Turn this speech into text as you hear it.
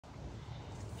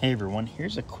Hey everyone,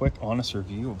 here's a quick honest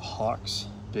review of Hawk's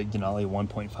big Denali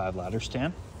 1.5 ladder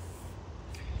stand.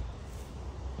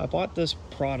 I bought this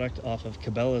product off of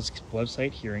Cabela's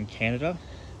website here in Canada.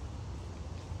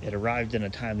 It arrived in a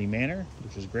timely manner,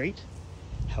 which was great.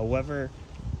 However,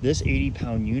 this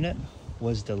 80-pound unit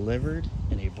was delivered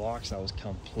in a box that was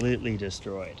completely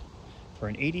destroyed. For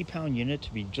an 80-pound unit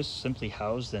to be just simply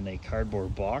housed in a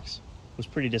cardboard box was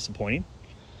pretty disappointing.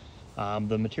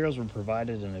 The materials were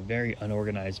provided in a very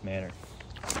unorganized manner.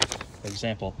 For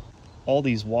example, all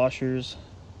these washers,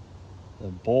 the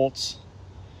bolts,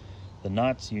 the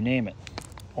nuts, you name it.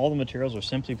 All the materials were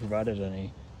simply provided in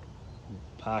a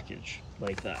package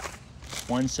like that.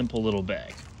 One simple little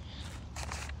bag.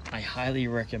 I highly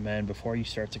recommend, before you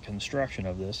start the construction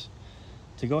of this,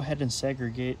 to go ahead and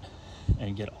segregate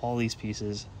and get all these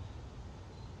pieces,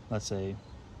 let's say,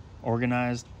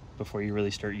 organized before you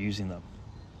really start using them.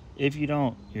 If you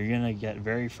don't, you're gonna get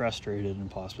very frustrated and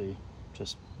possibly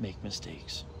just make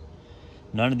mistakes.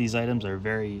 None of these items are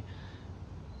very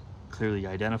clearly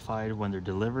identified when they're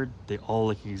delivered. They all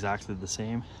look exactly the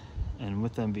same, and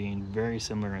with them being very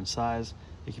similar in size,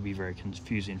 it can be very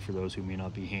confusing for those who may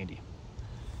not be handy.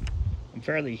 I'm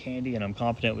fairly handy and I'm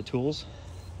competent with tools.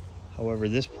 However,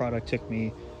 this product took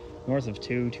me north of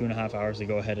 2.5 hours to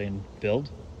go ahead and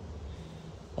build.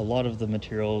 A lot of the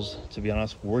materials, to be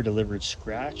honest, were delivered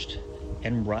scratched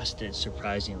and rusted,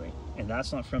 surprisingly. And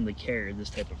that's not from the carrier, this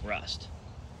type of rust.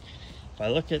 If I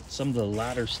look at some of the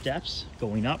ladder steps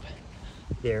going up,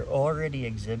 they're already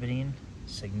exhibiting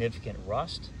significant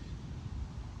rust.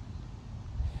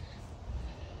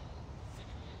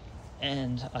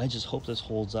 And I just hope this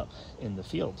holds up in the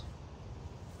field.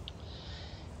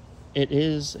 It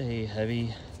is a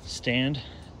heavy stand.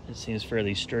 It seems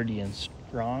fairly sturdy and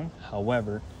strong.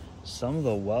 However, some of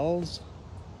the welds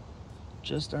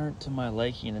just aren't to my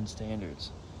liking and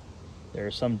standards. There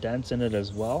are some dents in it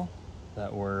as well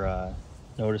that were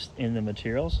noticed in the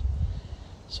materials.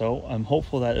 So I'm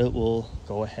hopeful that it will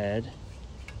go ahead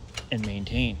and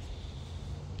maintain.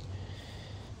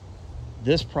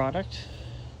 This product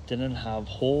didn't have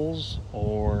holes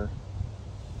or,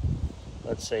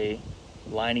 let's say,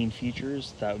 lining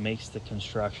features that makes the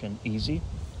construction easy.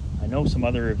 I know some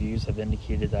other reviews have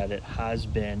indicated that it has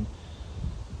been,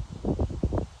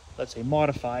 let's say,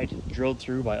 modified, drilled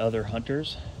through by other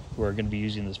hunters who are going to be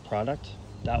using this product.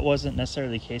 That wasn't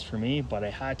necessarily the case for me, but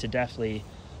I had to definitely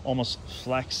almost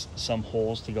flex some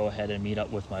holes to go ahead and meet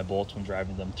up with my bolts when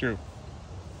driving them through.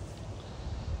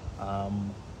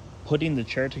 Putting the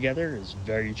chair together is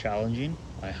very challenging.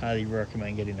 I highly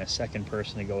recommend getting a second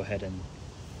person to go ahead and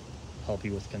help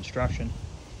you with construction.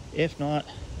 If not,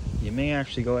 you may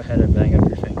actually go ahead and bang up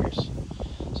your fingers.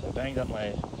 So I banged up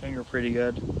my finger pretty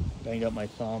good, banged up my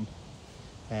thumb,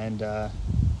 and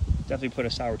definitely put a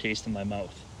sour taste in my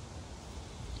mouth.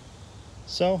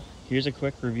 So here's a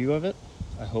quick review of it.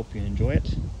 I hope you enjoy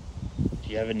it. If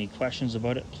you have any questions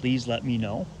about it, please let me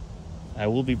know. I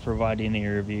will be providing a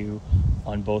review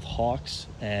on both Hawk's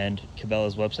and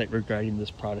Cabela's website regarding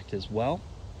this product as well.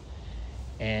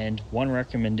 And one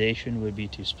recommendation would be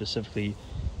to specifically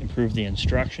improve the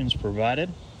instructions provided.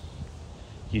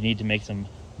 You need to make them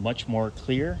much more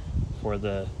clear for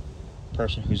the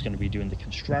person who's going to be doing the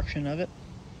construction of it.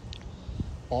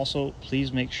 Also,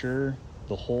 please make sure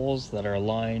the holes that are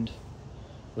aligned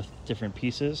with different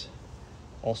pieces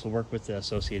also work with the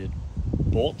associated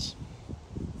bolts.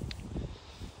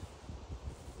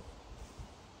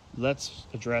 Let's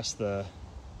address the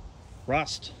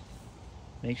rust.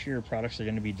 Make sure your products are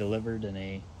going to be delivered in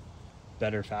a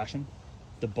better fashion.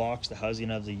 The box, the housing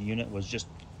of the unit was just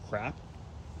crap.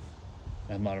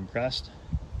 I'm not impressed.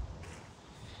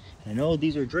 I know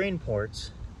these are drain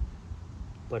ports,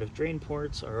 but if drain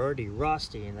ports are already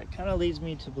rusty, and that kind of leads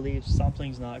me to believe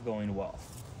something's not going well.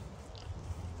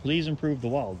 Please improve the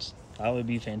welds. That would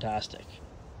be fantastic.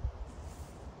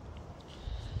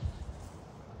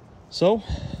 So,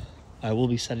 I will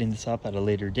be setting this up at a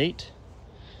later date.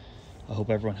 I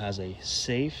hope everyone has a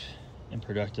safe and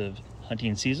productive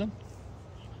hunting season.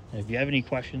 And if you have any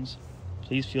questions,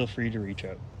 please feel free to reach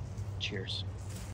out. Cheers.